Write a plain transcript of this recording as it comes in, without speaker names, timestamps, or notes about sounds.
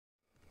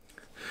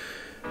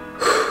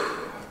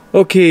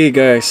Okay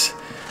guys,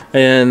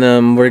 and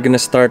we're gonna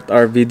start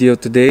our video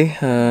today.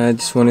 I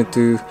just wanted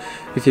to,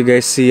 if you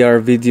guys see our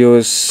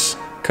video's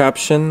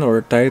caption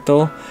or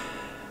title,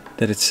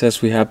 that it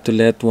says we have to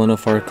let one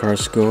of our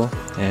cars go,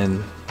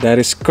 and that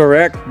is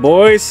correct,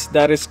 boys.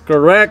 That is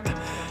correct.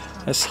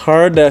 As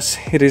hard as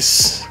it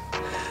is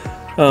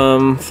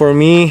for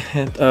me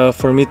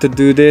to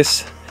do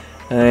this,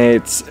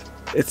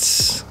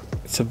 it's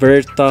a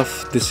very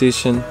tough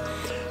decision.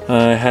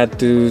 I had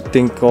to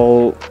think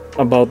all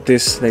about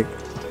this like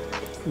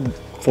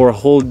for a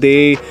whole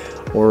day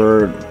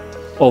or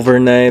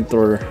overnight,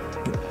 or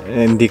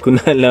hindi ko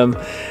na alam.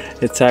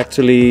 It's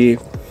actually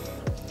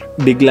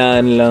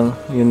biglaan lang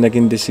yung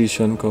naging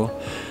decision ko.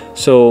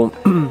 So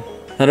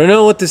I don't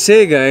know what to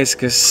say, guys,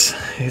 because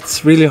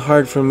it's really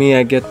hard for me.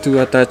 I get too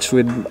attached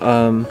with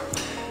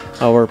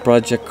our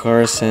project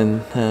cars,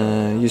 and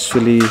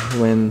usually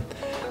when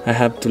I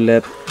have to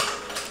let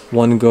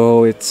one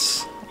go,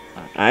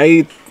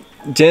 I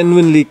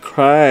genuinely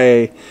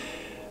cry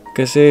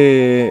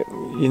kasi,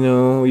 you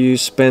know, you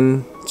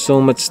spend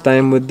so much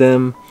time with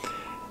them,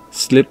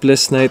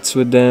 sleepless nights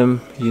with them,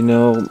 you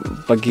know,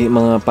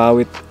 mga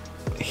pawit,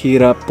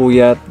 hirap,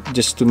 puyat,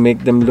 just to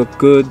make them look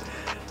good,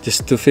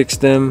 just to fix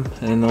them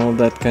and all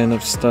that kind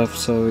of stuff.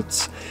 So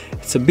it's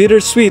a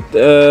bittersweet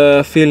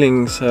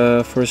feelings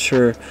for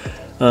sure.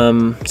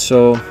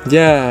 So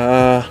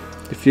yeah,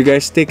 if you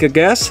guys take a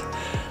guess,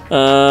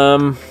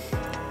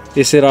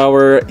 is it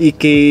our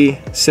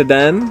EK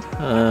sedan?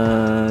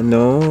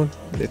 No,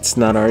 it's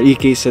not our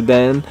EK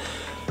sedan.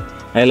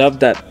 I love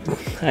that.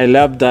 I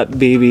love that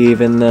baby,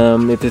 even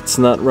if it's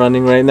not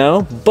running right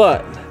now.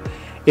 But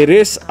it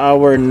is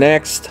our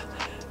next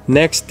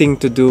thing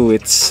to do.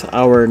 It's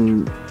our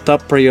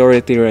top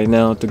priority right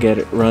now to get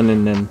it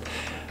running and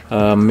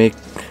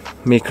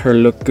make her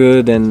look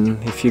good.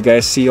 And if you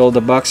guys see all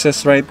the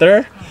boxes right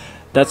there,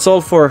 that's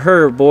all for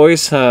her,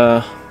 boys.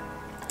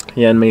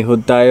 Yan, may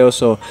hood tayo,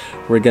 so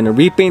we're gonna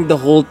repaint the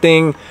whole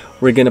thing.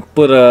 We're gonna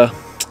put a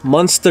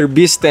Monster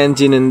Beast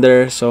engine in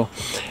there. So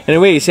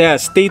anyways, yeah,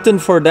 stay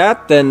tuned for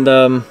that. And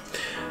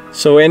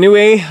so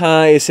anyway,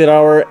 is it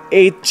our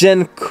 8th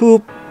gen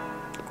coupe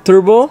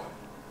turbo?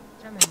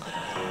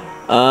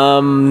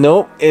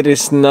 No, it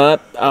is not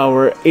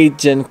our 8th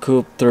gen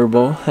coupe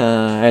turbo.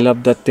 I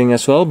love that thing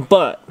as well,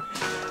 but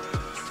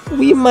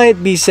we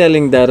might be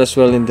selling that as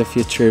well in the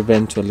future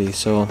eventually.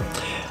 So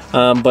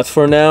but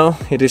for now,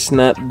 it is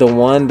not the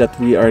one that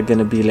we are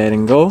gonna be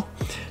letting go.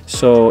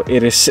 So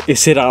is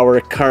it our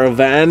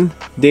caravan,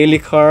 daily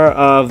car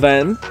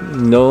van?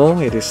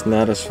 No, it is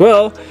not as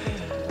well.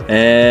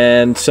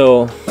 And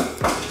so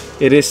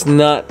it is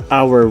not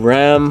our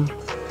Ram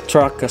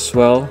truck as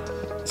well.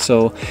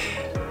 So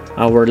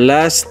our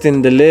last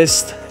in the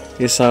list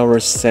is our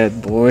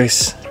Sed,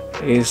 boys.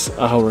 Is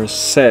our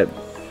Sed.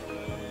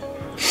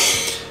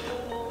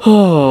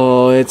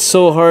 Oh, it's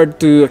so hard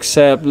to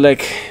accept.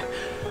 Like,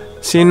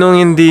 sinong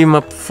hindi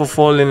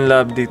ma-fall in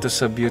love dito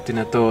sa beauty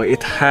na to?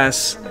 It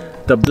has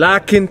the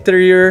black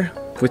interior,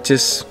 which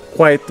is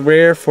quite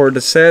rare for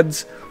the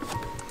Seds.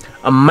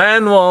 A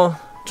manual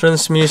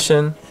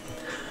transmission.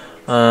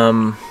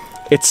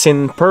 It's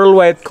in pearl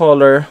white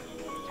color.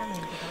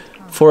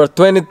 For a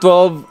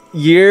 2012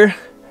 year,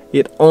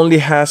 it only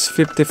has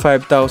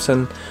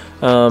 55,000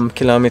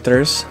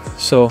 kilometers.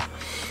 So,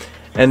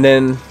 and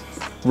then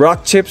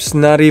rock chips,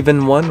 not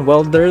even one.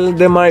 Well,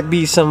 there might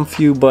be some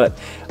few, but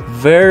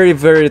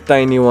very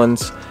tiny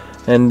ones.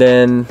 And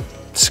then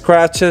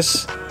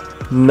scratches,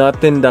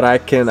 nothing that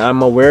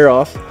I'm aware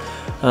of.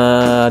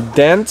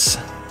 Dents,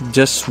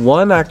 just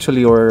one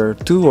actually, or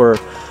two or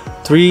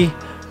three,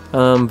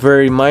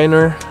 very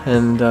minor.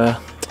 And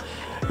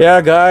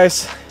yeah,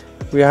 guys,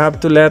 we have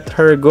to let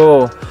her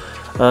go.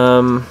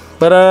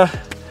 But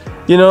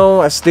you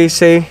know, as they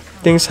say,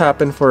 things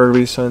happen for a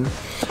reason.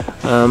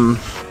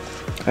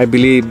 I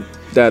believe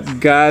that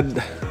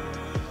God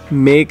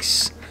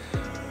makes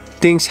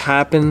things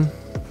happen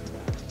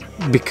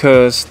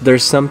because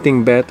there's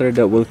something better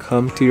that will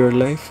come to your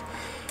life.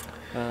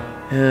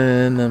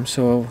 And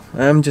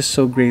I'm just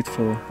so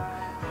grateful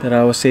that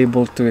I was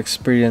able to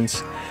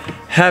experience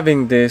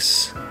having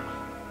this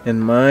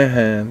in my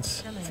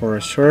hands for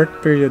a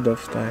short period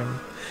of time.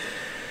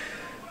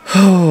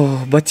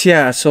 Oh, but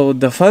yeah, so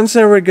the funds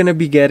that we're gonna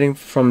be getting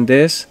from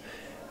this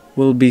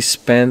will be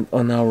spent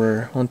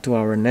onto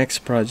our next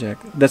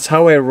project. That's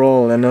how I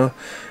roll, you know.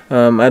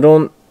 I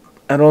don't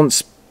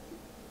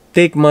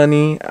take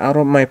money out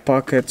of my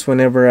pockets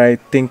whenever I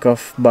think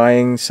of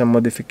buying some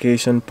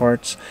modification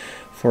parts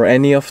for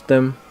any of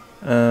them.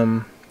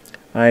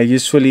 I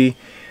usually,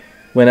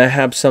 when I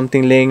have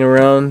something laying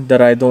around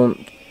that I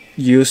don't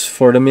use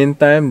for the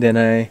meantime, then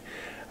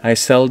I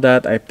sell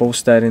that. I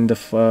post that in the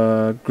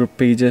group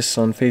pages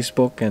on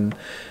Facebook, and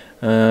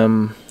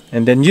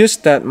then use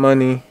that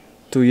money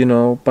to, you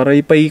know, para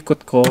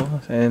ipaikot ko.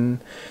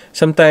 And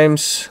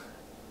sometimes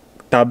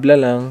tabla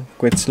lang,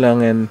 quits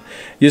lang, and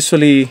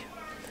usually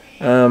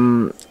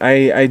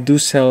I do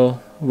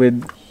sell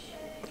with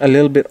a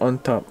little bit on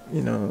top,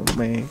 you know,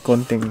 may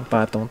konting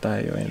patong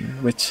tayo, and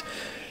which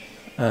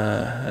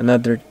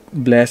another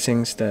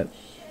blessings that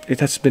it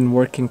has been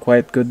working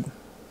quite good,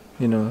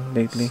 you know,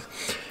 lately.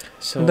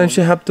 Sometimes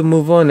you have to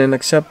move on and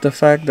accept the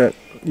fact that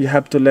you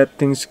have to let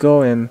things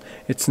go, and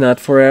it's not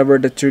forever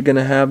that you're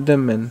gonna have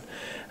them. And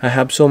I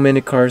have so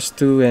many cars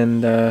too,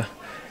 and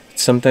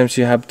sometimes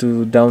you have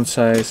to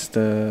downsize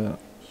the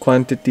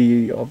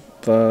quantity of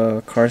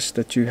cars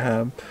that you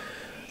have.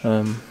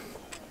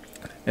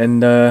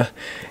 And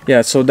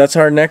yeah, so that's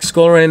our next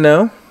goal right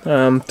now,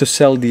 to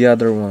sell the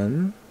other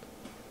one.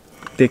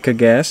 Take a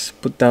guess,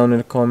 put down in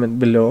the comment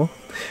below.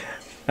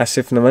 As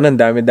if naman ang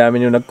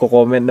dami-dami yung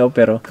nagko-comment, no?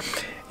 Pero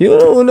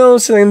who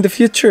knows, in the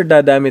future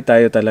dadami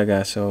tayo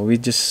talaga. So we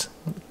just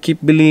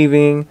keep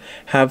believing,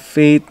 have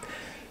faith,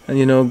 and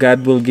you know,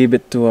 God will give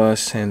it to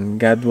us, and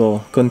God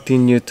will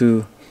continue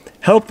to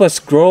help us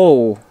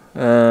grow,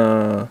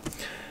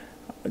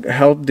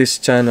 help this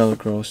channel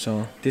grow.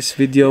 So this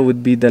video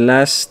would be the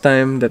last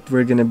time that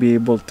we're gonna be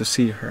able to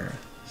see her.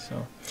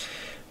 So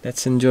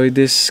let's enjoy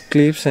these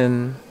clips,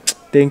 and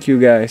thank you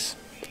guys.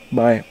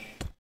 Bye.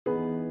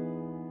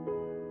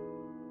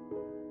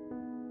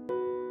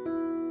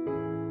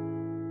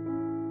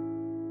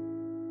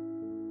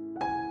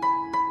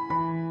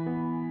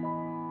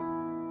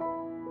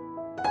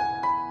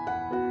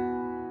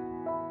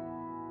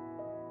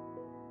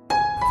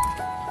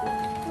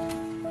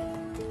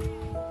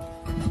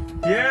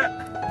 Yeah.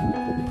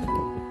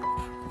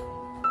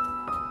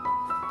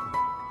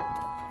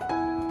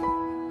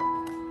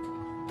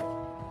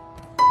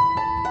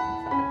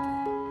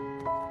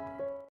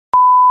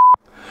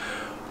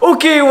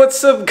 Okay, what's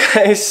up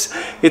guys?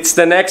 It's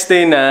the next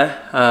day na.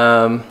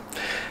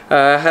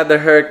 I had a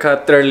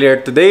haircut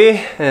earlier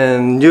today,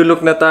 and new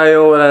look na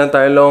tayo, wala na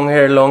tayo long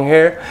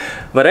hair.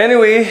 But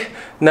anyway,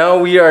 now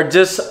we are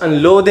just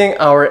unloading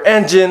our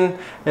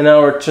engine and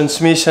our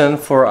transmission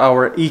for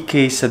our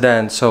EK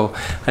sedan. So,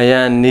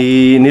 ayan,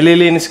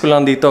 nililinis ko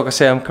lang dito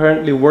kasi I'm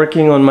currently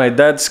working on my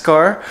dad's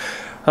car.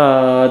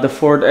 The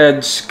Ford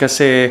Edge,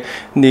 kasi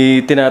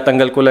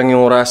tinatanggal ko lang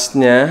yung rust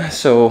niya.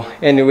 So,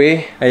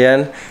 anyway,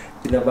 ayan.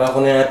 Pinaba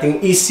ko na nating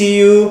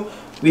ECU.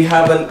 We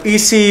have an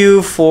ECU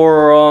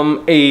for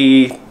a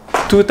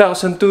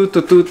 2002 to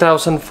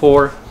 2004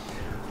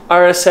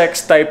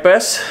 RSX Type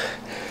S.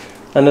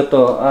 Ano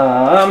to?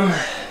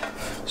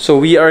 So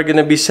we are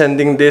gonna be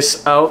sending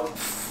this out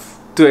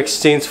to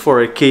exchange for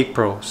a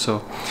K-Pro.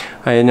 So,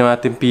 ayan yung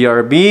ating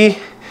PRB.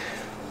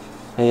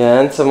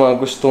 Ayan, sa mga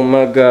gustong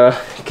mag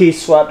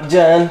K-swap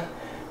dyan.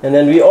 And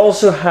then we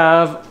also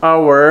have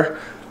our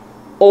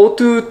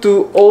 02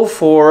 to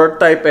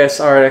 04 Type S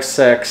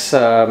RSX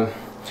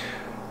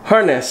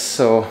harness.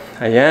 So,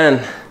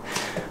 ayan.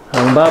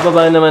 Ang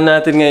bababa naman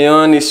natin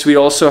ngayon is we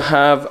also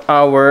have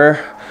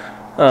our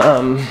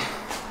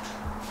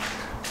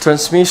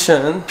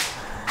transmission.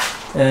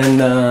 And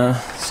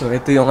so,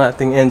 ito yung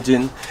ating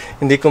engine.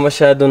 Hindi ko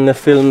masyadong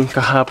na-film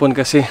kahapon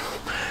kasi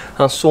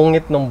ang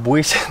sungit ng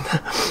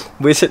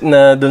buwisit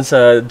na dun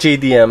sa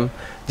JDM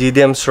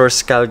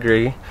Source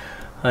Calgary.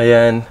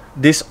 Ayan,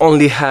 this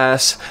only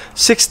has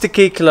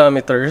 60k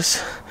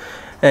kilometers,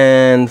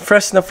 and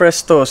fresh na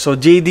fresh to. So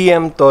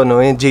JDM to, no?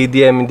 Yung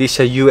JDM, hindi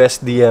siya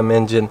USDM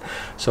engine.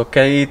 So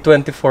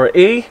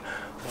K24A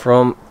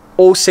from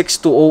 06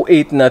 to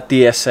 08 na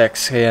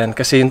TSX. Ayan,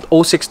 kasi yung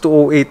 06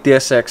 to 08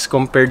 TSX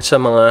compared sa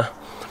mga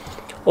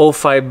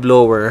 05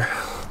 blower,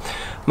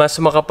 mas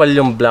makapal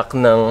yung black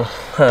ng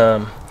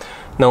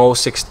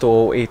 06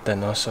 to 08,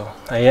 ano? So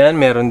ayan,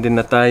 meron din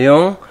na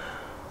tayong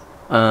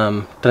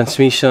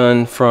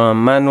transmission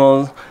from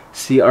manual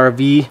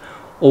CRV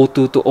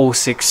 02 to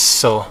 06.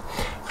 So,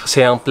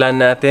 kasi ang plan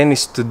natin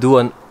is to do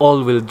an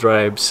all-wheel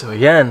drive. So,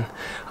 yan.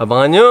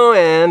 Abangan nyo,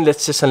 and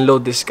let's just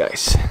unload this,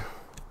 guys.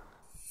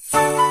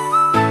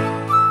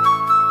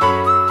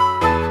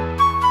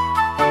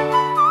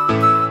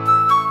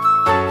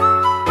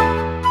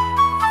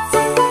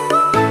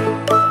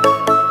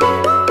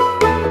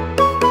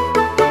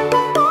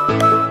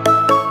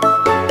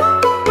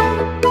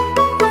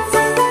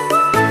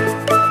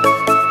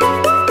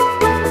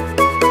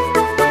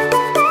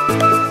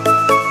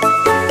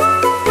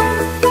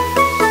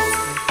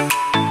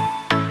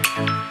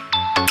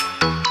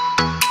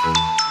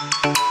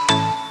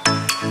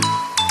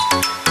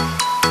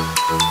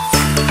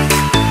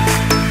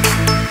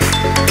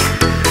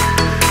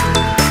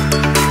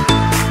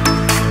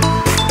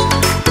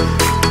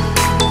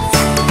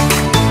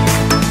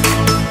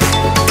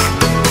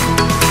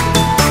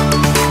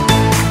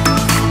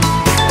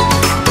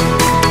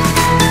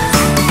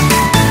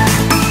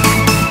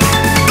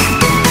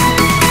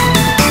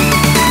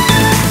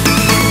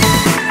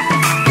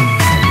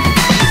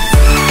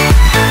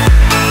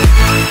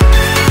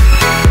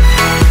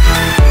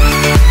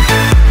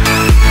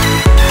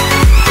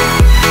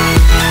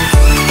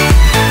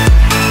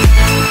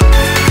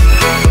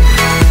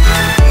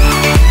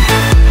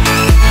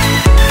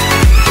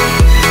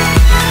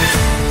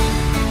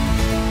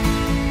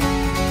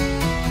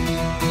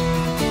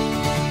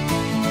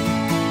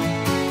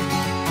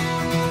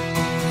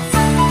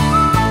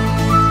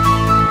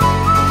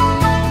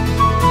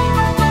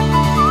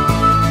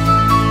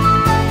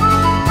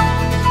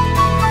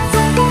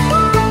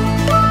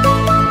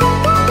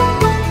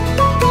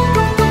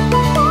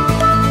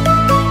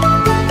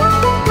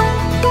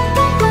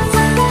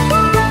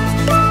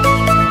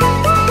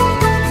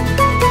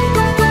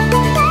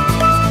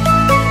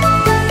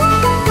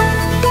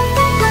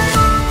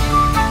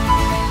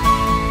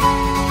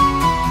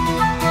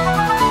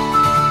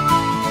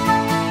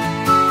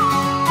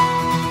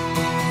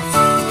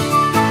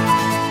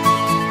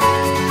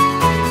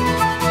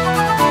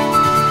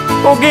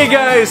 Okay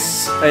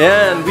guys,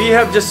 ayan, we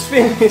have just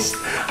finished.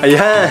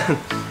 Ayan.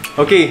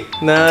 Okay,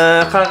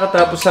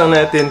 nakakatapos lang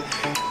natin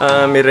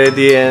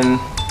i-ready and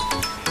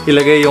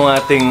ilagay yung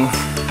ating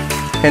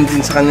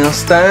engine sa kanilang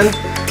stand.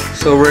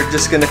 So we're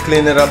just gonna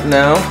clean it up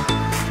now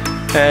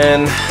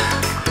and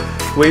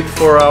wait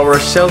for our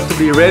shell to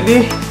be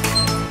ready.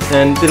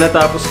 And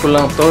tinatapos ko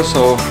lang to,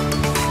 so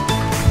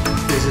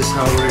this is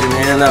how we're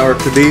gonna end our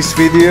today's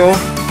video.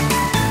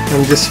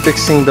 I'm just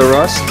fixing the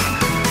rust.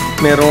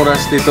 Merong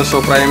rust dito, so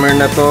primer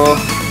na to.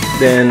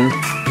 Then,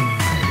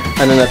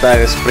 ano na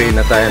tayo, spray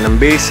na tayo ng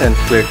base and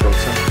clear coat.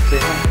 So, say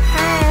hi.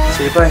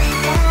 Say bye.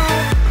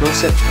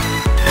 Close it.